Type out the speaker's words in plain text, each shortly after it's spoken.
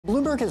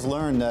Bloomberg has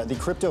learned that the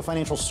crypto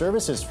financial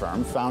services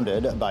firm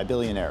founded by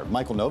billionaire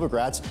Michael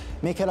Novogratz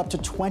may cut up to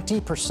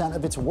 20%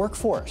 of its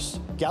workforce.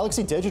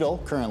 Galaxy Digital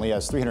currently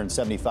has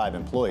 375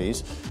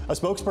 employees. A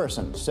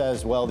spokesperson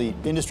says while the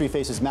industry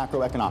faces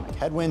macroeconomic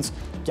headwinds,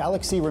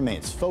 Galaxy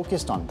remains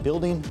focused on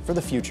building for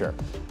the future.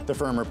 The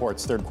firm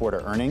reports third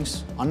quarter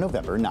earnings on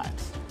November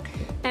 9th.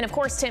 And of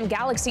course, Tim,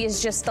 Galaxy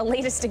is just the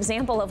latest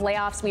example of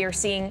layoffs we are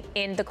seeing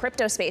in the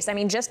crypto space. I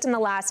mean, just in the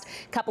last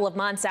couple of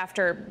months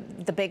after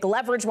the big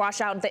leverage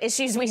washout, the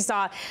issues we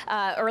saw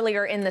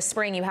earlier in the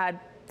spring, you had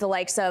the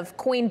likes of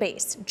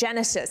Coinbase,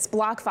 Genesis,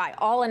 BlockFi,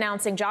 all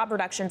announcing job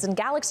reductions, and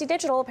Galaxy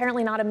Digital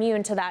apparently not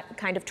immune to that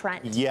kind of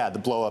trend. Yeah, the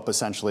blow up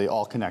essentially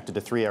all connected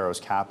to Three Arrows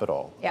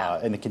Capital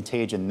and the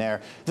contagion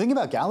there. The thing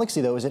about Galaxy,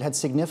 though, is it had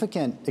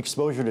significant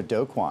exposure to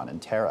Do Kwon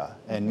and Terra,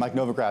 and Mike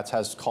Novogratz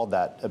has called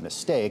that a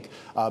mistake,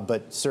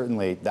 but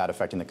certainly that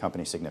affecting the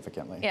company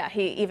significantly. Yeah,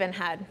 he even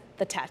had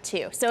the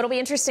tattoo. So it'll be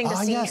interesting to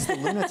see yes, the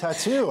Luna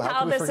tattoo.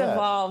 how this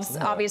evolves.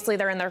 Yeah. Obviously,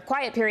 they're in their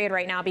quiet period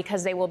right now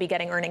because they will be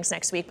getting earnings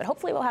next week, but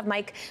hopefully we'll have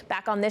Mike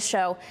back on this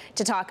show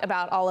to talk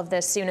about all of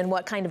this soon and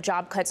what kind of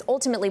job cuts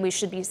ultimately we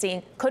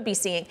could be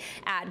seeing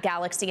at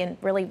Galaxy, and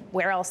really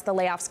where else the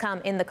layoffs come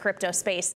in the crypto space.